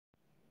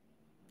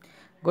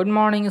Good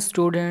morning,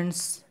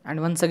 students, and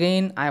once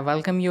again, I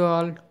welcome you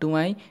all to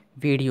my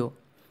video.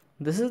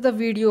 This is the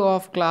video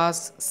of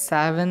class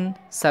 7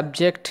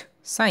 subject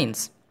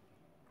science.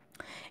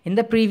 In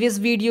the previous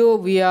video,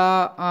 we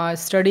are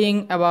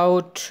studying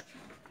about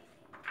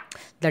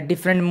the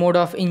different mode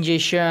of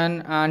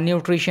ingestion,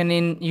 nutrition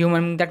in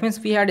human being. That means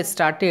we had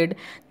started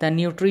the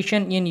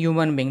nutrition in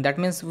human being. That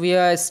means we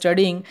are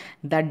studying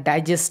the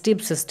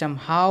digestive system,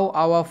 how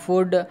our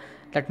food,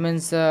 that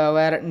means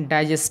we're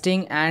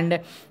digesting, and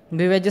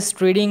we were just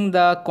reading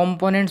the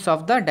components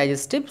of the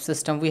digestive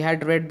system. We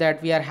had read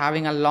that we are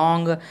having a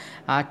long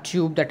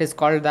tube that is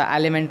called the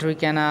alimentary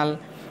canal.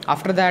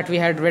 After that, we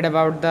had read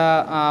about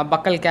the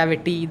buccal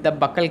cavity. The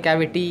buccal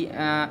cavity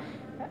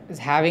is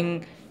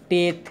having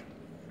teeth,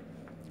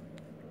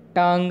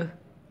 tongue,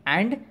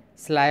 and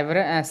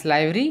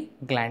salivary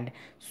gland.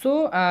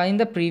 So in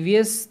the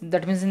previous,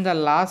 that means in the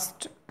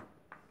last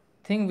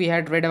thing, we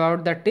had read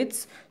about the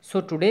teeth.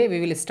 So today we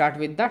will start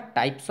with the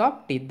types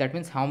of teeth. That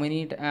means how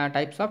many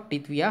types of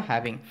teeth we are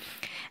having.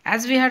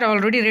 As we had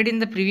already read in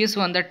the previous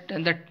one, that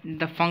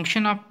the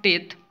function of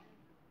teeth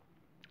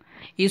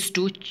is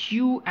to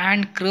chew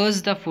and crush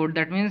the food.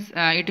 That means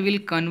it will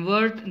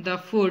convert the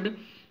food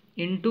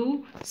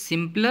into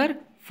simpler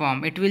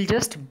form. It will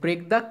just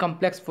break the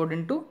complex food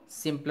into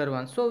simpler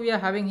ones. So we are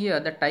having here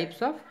the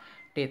types of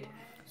teeth.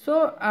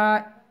 So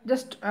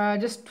just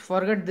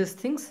forget these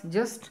things,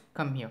 just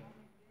come here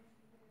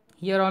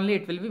only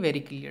it will be very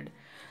clear.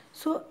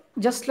 So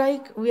just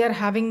like we are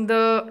having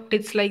the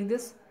teeth like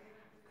this,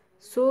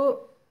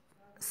 so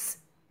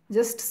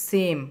just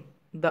same,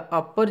 the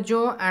upper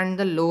jaw and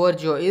the lower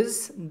jaw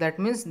is, that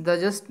means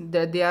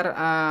they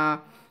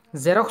are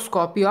xerox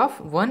copy of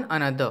one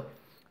another.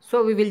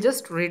 So we will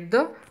just read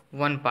the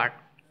one part.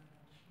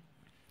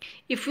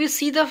 If we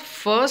see the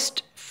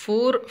first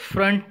four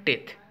front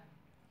teeth,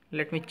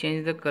 let me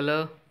change the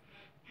color.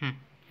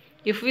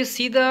 If we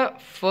see the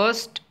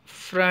first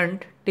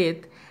front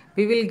teeth,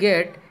 we will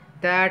get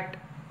that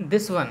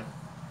this one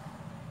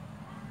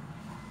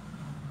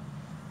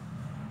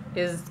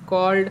is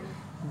called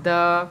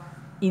the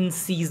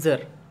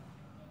incisor.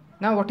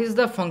 Now what is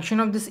the function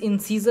of this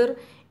incisor?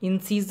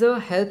 Incisor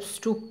helps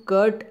to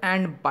cut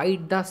and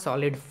bite the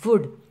solid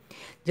food.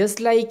 Just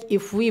like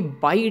if we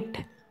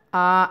bite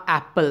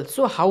apple,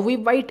 so how we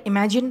bite?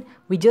 Imagine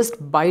we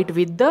just bite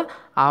with the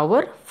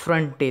our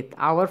front teeth.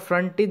 Our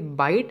front teeth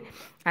bite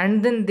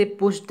and then they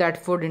push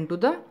that food into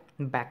the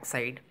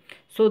backside.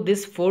 So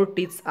these four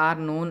teeth are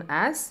known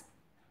as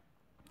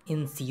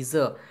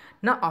incisor.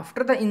 Now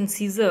after the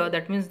incisor,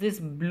 that means this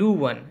blue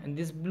one, and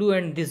this blue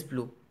and this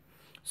blue.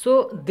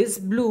 So this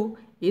blue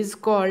is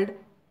called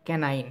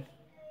canine.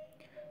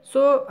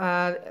 So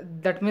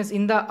that means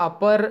in the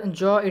upper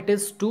jaw it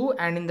is 2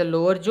 and in the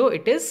lower jaw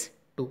it is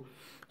 2.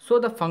 So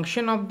the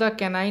function of the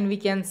canine, we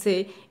can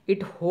say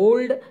it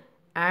hold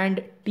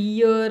and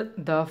tear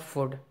the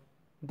food.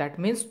 That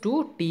means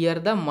to tear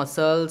the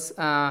muscles,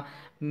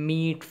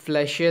 meat,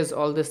 fleshes,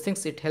 all these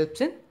things, it helps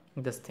in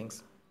these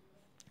things.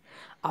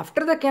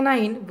 After the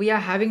canine, we are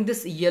having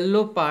this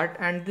yellow part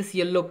and this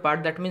yellow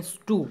part, that means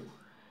 2.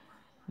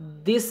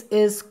 This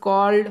is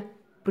called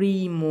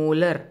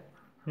premolar.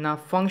 Now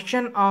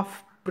function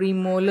of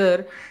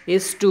premolar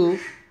is to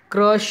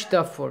crush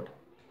the food.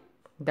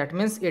 That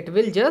means it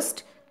will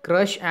just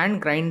crush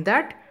and grind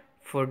that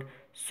food.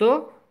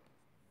 So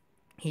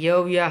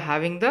here we are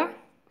having the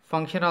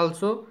function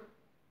also.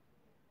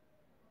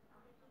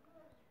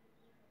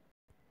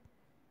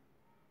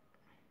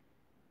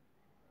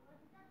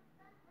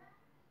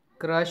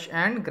 Crush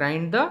and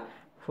grind the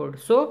food.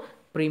 So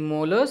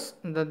premolars,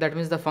 that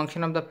means the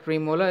function of the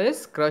premolar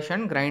is crush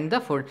and grind the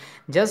food.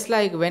 Just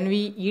like when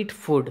we eat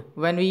food,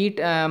 when we eat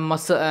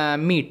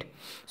meat,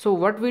 so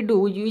what we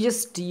do, you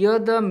just tear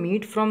the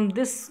meat from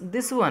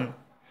this one,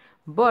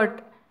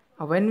 but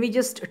when we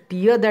just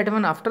tear that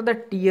one, after the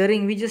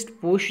tearing we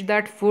just push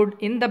that food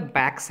in the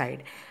back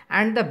side,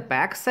 and the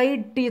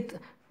backside teeth,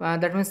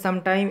 that means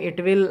sometime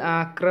it will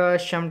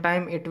crush,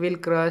 sometime it will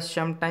crush,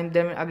 sometime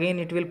then again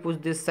it will push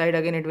this side,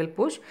 again it will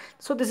push.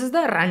 So this is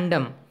the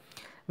random.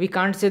 We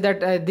can't say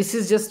that this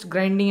is just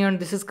grinding and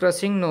this is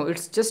crushing. No,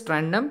 it's just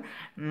random.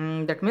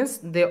 That means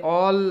they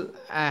all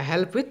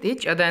help with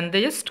each other and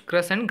they just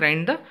crush and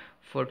grind the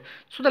food.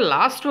 So the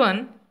last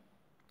one,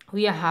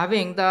 we are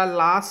having the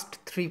last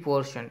 3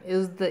 portion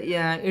is the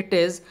it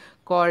is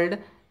called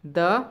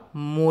the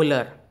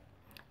molar.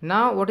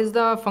 Now what is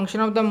the function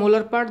of the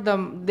molar part?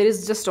 There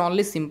is just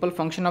only simple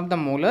function of the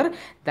molar,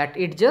 that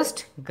it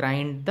just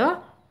grind the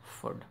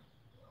food.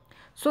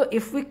 So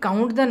if we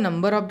count the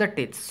number of the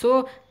teeth,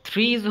 so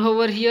 3 is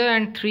over here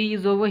and 3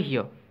 is over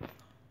here.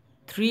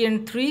 3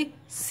 and 3,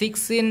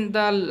 6 in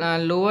the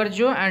lower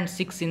jaw and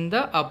 6 in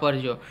the upper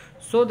jaw.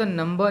 So the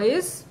number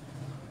is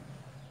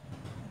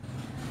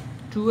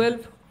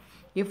 12.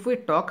 If we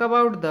talk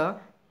about the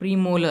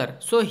premolar,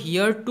 so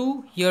here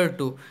 2, here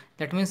 2,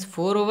 that means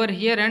 4 over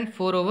here and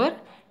 4 over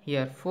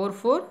here, 4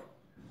 4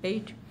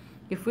 8.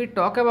 If we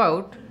talk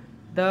about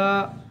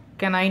the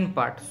canine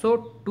part,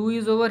 so 2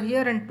 is over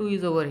here and 2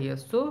 is over here,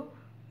 so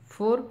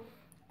 4,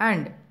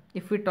 and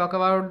if we talk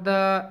about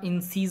the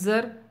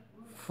incisor,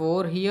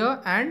 4 here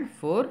and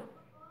 4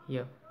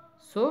 here,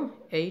 so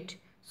 8.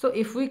 So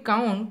if we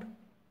count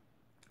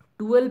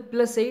 12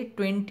 plus 8,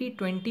 20,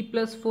 20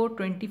 plus 4,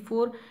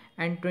 24,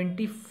 and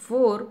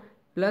 24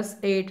 plus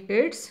 8,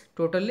 its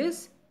total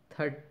is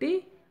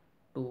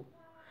 32.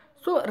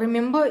 So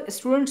remember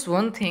students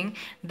one thing,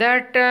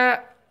 that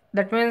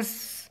that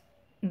means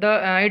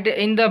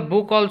in the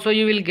book also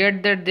you will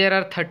get that there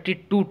are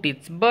 32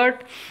 teeth,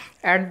 but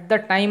at the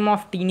time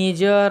of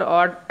teenager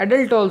or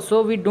adult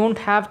also we don't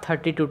have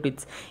 32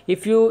 teeth.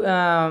 If you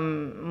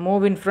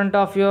move in front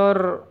of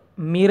your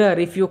mirror,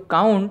 if you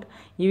count,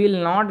 you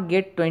will not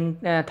get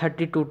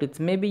 32 teeth,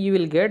 maybe you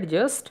will get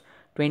just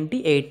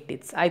 28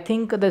 teeth. I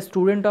think the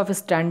student of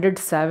standard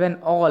 7,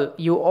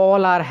 you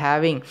all are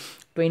having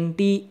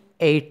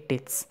 28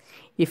 teeth.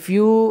 If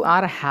you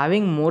are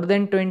having more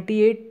than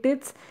 28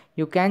 teeth,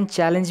 you can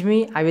challenge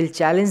me. I will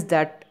challenge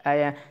that.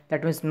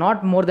 That means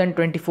not more than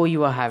 24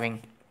 you are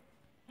having.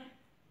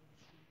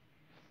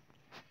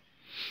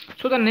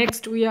 So the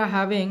next we are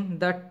having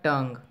the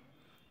tongue.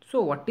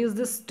 So what is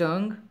this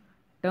tongue?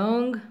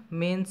 Tongue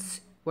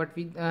means what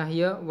we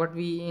here what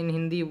we in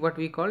Hindi what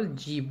we call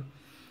jeeb.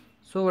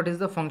 So what is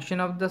the function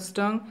of this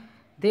tongue?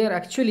 There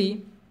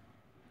actually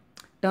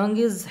tongue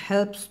is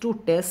helps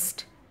to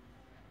taste.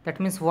 That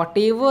means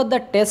whatever the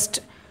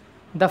taste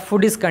the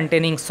food is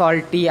containing,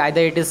 salty,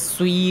 either it is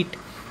sweet,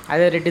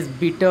 either it is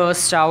bitter,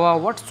 sour,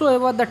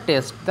 whatsoever the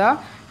taste, the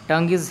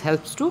tongue is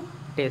helps to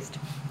taste.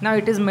 Now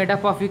it is made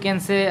up of, you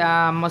can say,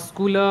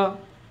 muscular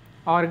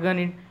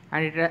organ,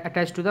 and it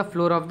attached to the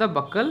floor of the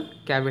buccal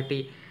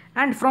cavity,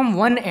 and from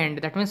one end,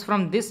 that means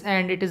from this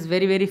end, it is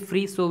very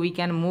free, so we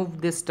can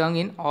move this tongue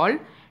in all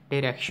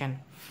direction.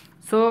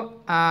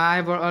 So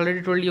I've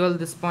already told you all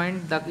this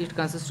point that it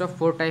consists of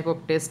 4 type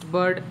of taste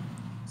bud: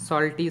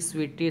 salty,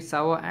 sweety,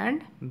 sour,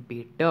 and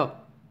bitter.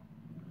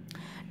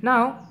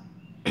 Now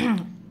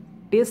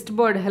taste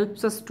bud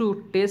helps us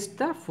to taste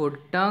the food.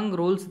 Tongue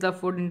rolls the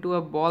food into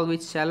a ball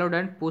which shallowed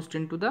and pushed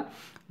into the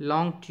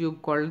long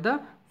tube called the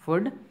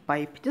food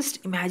pipe.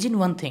 Just imagine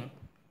one thing.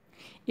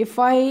 If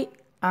I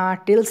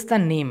tells the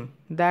name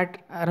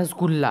that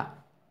rasgulla,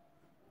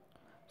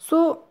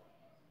 so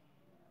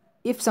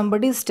if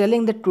somebody is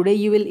telling that today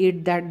you will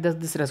eat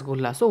this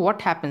rasgulla, so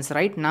what happens?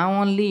 Right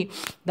now only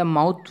the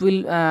mouth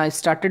will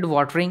started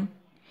watering.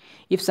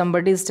 If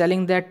somebody is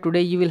telling that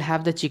today you will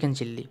have the chicken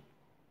chilli,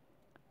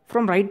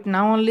 from right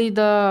now only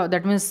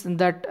that means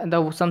that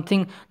the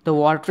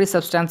watery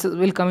substances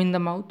will come in the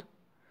mouth.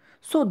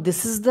 So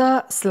this is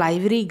the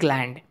salivary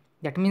gland.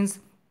 That means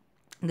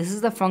this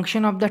is the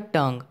function of the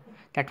tongue.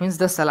 That means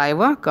the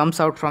saliva comes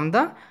out from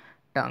the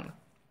tongue.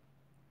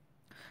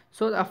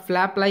 So a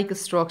flap-like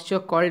structure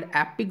called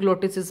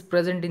epiglottis is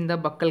present in the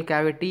buccal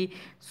cavity.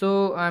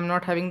 So I'm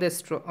not having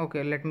the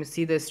okay, let me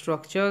see the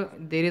structure.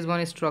 There is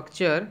one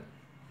structure.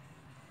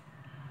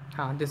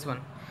 This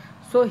one.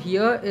 So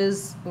here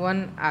is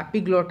one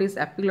epiglottis.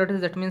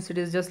 Epiglottis, that means it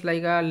is just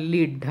like a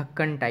lid,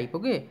 dhakkan type.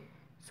 Okay.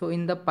 So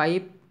in the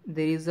pipe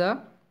there is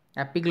a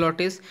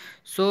epiglottis.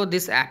 So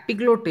this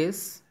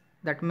epiglottis,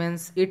 that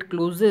means it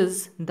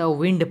closes the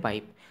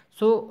windpipe.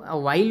 So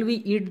while we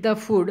eat the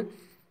food,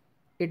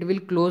 it will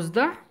close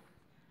the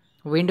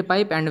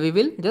windpipe and we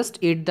will just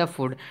eat the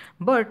food.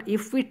 But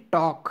if we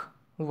talk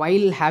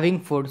while having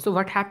food, so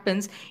what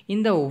happens?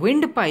 In the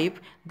windpipe,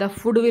 the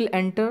food will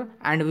enter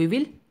and we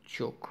will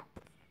choke.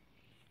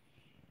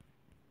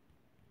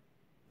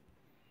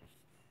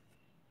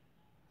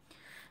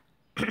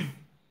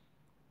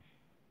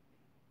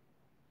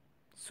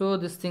 So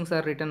these things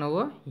are written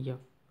over here.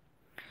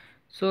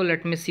 So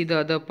let me see the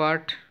other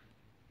part.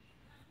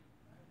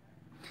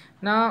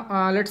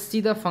 Now let's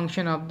see the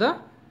function of the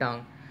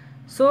tongue.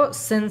 So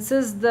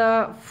senses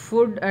the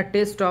food,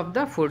 taste of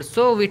the food.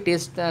 So we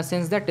taste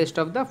sense the taste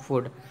of the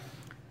food.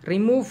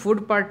 Remove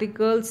food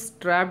particles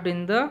trapped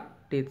in the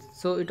teeth.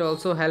 So it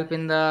also help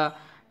in the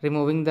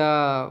removing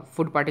the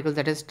food particles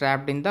that is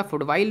trapped in the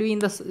food. While we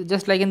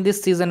just like in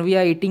this season we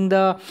are eating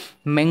the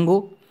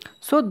mango,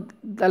 so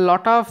a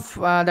lot of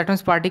that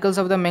means particles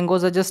of the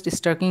mangoes are just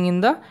sticking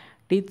in the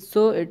teeth.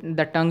 So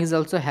the tongue is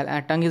also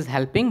tongue is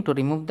helping to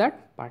remove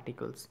that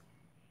particles.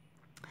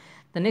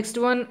 The next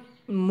one,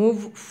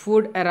 move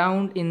food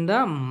around in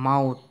the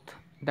mouth.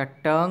 The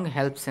tongue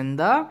helps in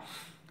the,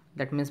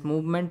 that means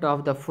movement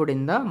of the food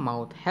in the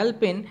mouth.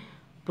 Help in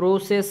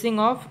processing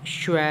of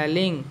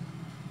swelling.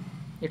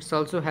 It's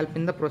also help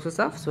in the process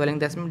of swelling.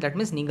 That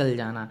means nigal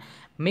jana.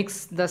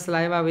 Mix the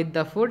saliva with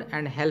the food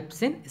and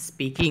helps in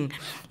speaking.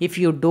 If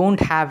you don't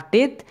have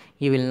teeth,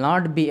 you will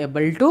not be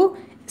able to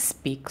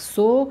speak.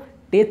 So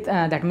teeth,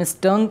 that means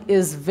tongue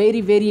is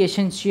very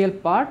essential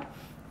part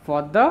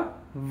for the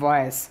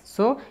voice.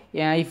 So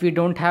yeah, if you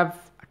don't have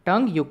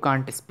tongue, you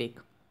can't speak.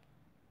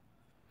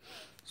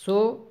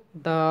 So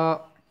the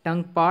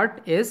tongue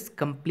part is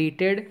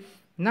completed.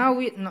 Now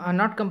we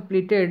not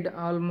completed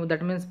almost,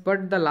 that means,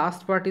 but the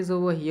last part is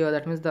over here.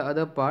 That means the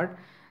other part,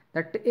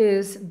 that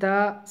is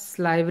the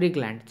salivary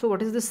gland. So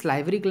what is the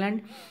salivary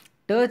gland?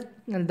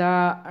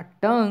 the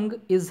tongue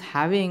is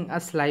having a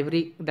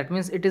salivary, that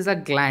means it is a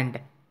gland.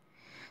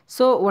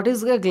 So what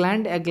is a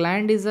gland? A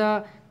gland is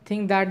a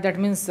thing that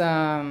means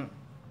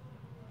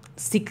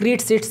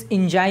secretes its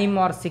enzyme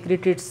or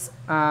secretes its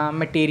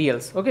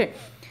materials. Okay.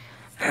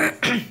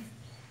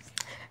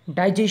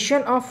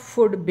 Digestion of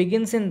food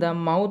begins in the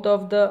mouth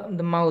of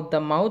the mouth. The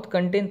mouth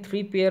contains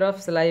three pair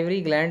of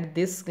salivary gland.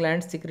 This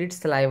gland secretes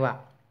saliva,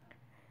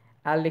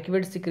 a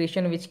liquid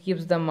secretion which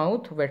keeps the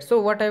mouth wet.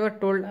 So what I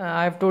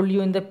have told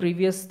you in the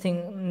previous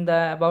thing,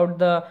 about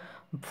the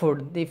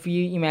food. If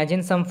we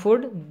imagine some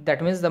food,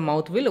 that means the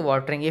mouth will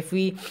watering. If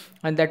we,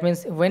 and that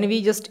means when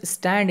we just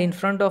stand in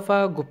front of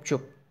a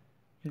gupchup,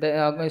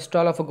 the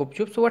stall of a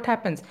gupchup, so what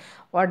happens?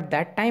 At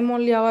that time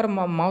only our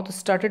mouth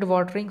started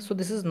watering. So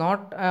this is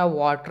not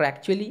water,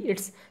 actually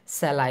it's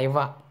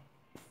saliva.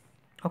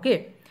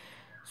 Okay.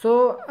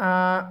 So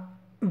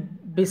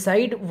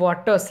beside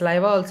water,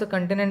 saliva also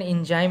contain an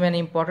enzyme, an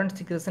important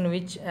secretion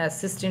which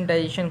assists in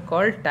digestion,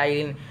 called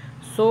ptyalin.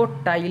 So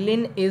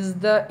ptyalin is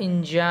the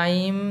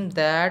enzyme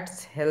that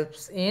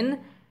helps in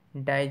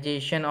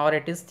digestion, or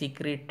it is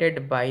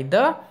secreted by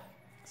the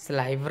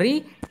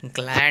salivary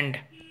gland.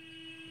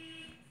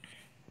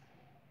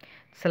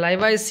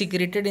 Saliva is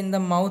secreted in the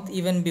mouth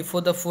even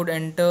before the food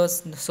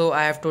enters. So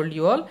I have told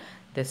you all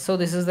this. So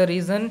this is the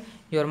reason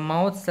your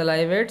mouth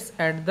salivates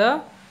at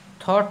the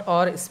thought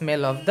or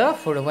smell of the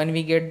food. When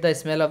we get the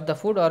smell of the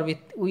food, or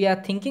we are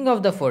thinking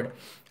of the food,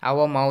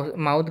 our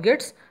mouth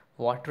gets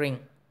watering.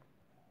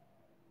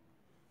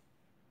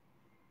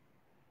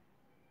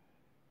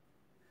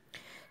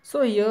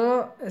 So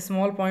here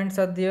small points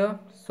are there.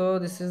 So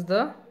this is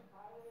the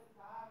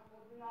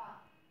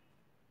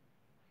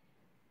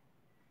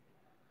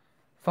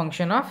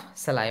function of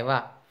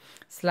saliva.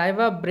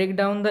 Saliva break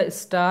down the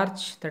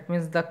starch, that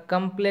means the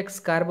complex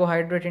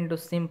carbohydrate, into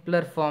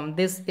simpler form.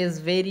 This is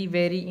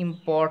very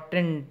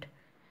important.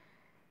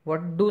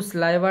 What do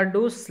saliva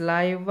do?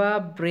 Saliva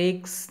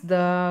breaks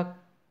the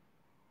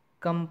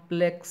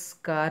complex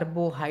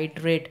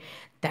carbohydrate.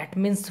 That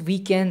means we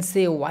can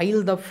say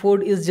while the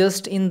food is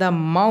just in the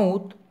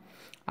mouth,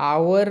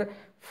 our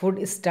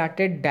food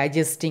started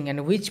digesting.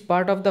 And which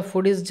part of the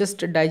food is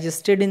just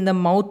digested in the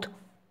mouth?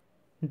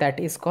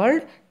 That is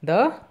called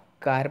the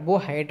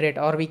carbohydrate,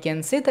 or we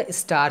can say the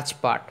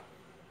starch part.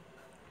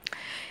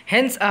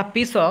 Hence a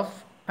piece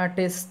of a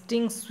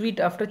tasting sweet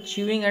after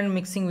chewing and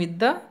mixing with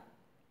the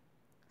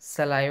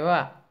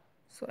saliva.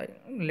 So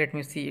let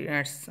me see,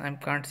 I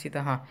can't see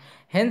the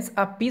hence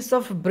a piece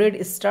of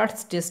bread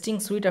starts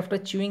tasting sweet after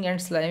chewing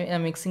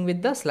and mixing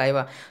with the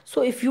saliva.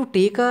 So if you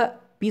take a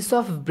piece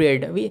of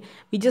bread, we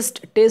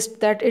just taste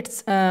that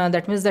it's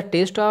that means the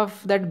taste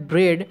of that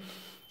bread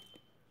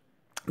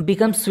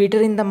becomes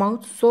sweeter in the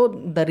mouth. So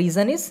the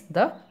reason is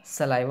the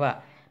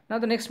saliva. Now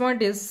the next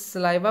point is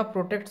saliva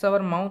protects our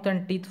mouth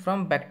and teeth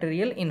from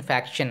bacterial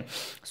infection.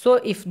 So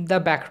if the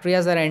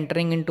bacteria are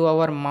entering into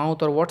our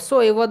mouth, or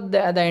whatsoever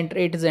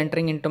it is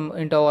entering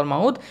into our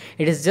mouth,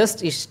 it is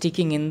just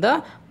sticking in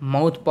the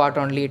mouth part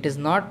only, it is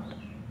not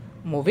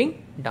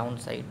moving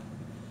downside.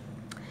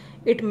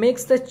 It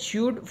makes the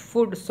chewed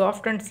food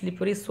soft and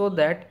slippery so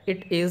that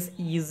it is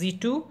easy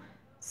to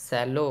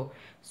swallow.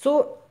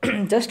 So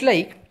just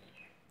like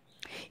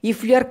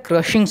if you are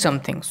crushing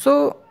something,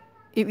 so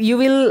if you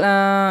will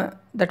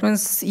that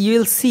means you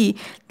will see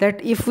that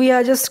if we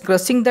are just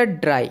crushing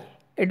that dry,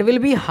 it will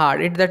be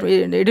hard, it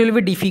will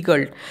be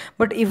difficult.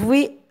 But if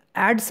we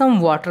add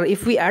some water,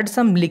 if we add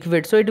some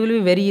liquid, so it will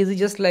be very easy.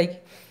 Just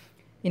like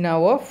in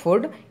our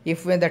food,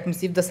 that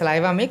means if the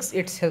saliva mix,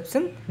 it helps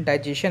in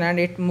digestion, and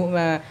it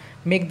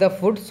make the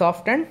food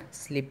soft and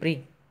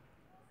slippery.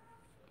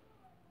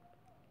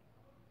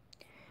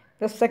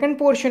 The second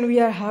portion we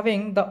are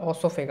having the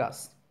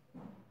esophagus.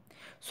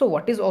 So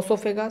what is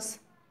esophagus?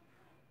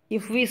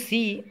 If we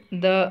see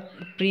the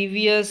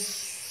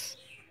previous,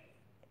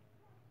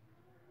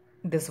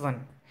 this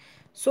one,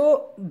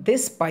 so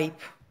this pipe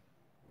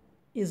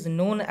is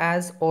known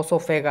as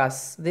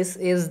esophagus. This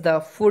is the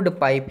food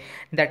pipe,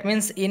 that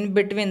means in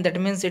between, that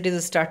means it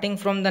is starting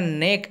from the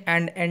neck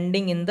and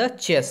ending in the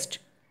chest.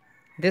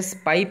 This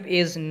pipe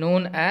is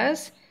known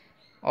as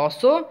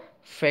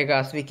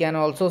esophagus. We can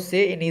also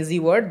say in easy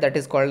word, that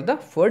is called the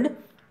food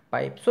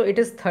pipe. So it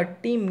is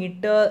 30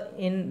 meter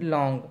in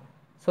long,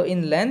 so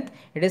in length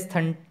it is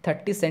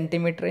 30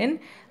 centimeter in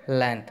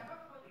length.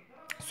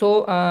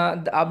 So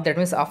that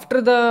means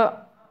after the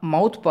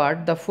mouth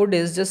part, the food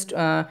is just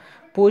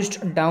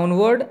pushed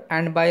downward,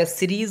 and by a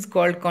series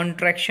called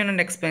contraction and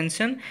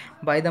expansion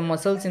by the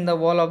muscles in the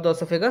wall of the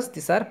esophagus,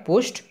 these are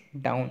pushed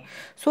down.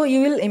 So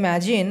you will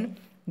imagine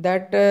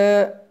that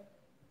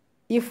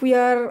if we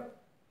are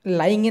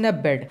lying in a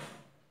bed,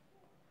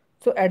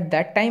 so at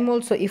that time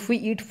also, if we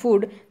eat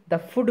food, the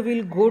food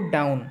will go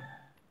down.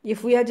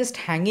 If we are just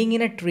hanging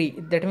in a tree,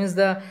 that means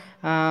the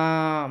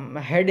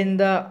head in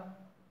the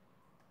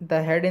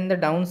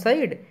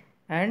downside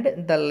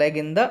and the leg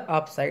in the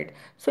upside.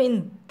 So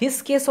in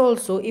this case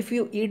also, if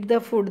you eat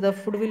the food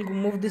will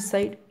move this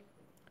side.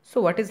 So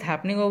what is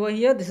happening over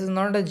here? This is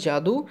not a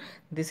jadoo.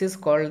 This is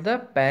called the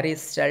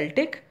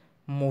peristaltic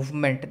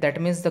movement.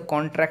 That means the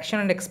contraction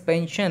and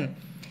expansion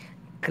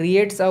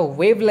creates a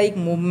wave like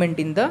movement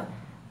in the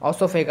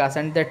esophagus,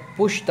 and that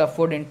push the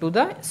food into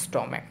the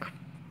stomach.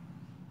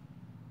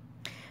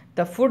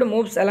 The food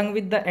moves along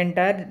with the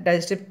entire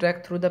digestive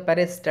tract through the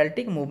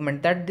peristaltic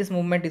movement. That this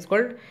movement is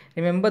called,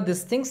 remember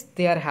these things,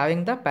 they are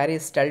having the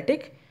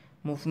peristaltic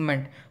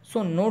movement.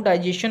 So no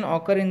digestion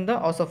occur in the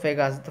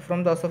esophagus.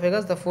 From the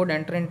esophagus the food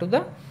enter into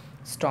the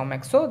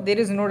stomach. So there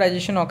is no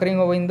digestion occurring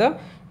over in the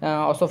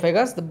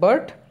esophagus,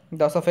 but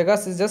the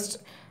esophagus is just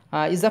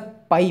is a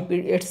pipe.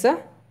 It's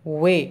a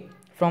way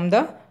from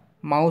the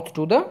mouth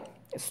to the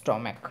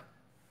stomach.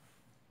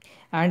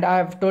 And I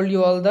have told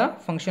you all the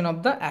function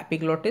of the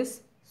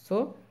epiglottis.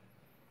 So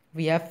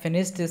we have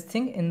finished this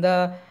thing. In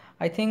the,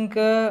 I think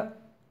the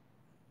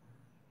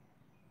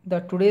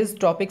today's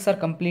topics are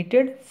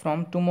completed.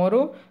 From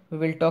tomorrow we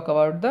will talk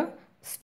about the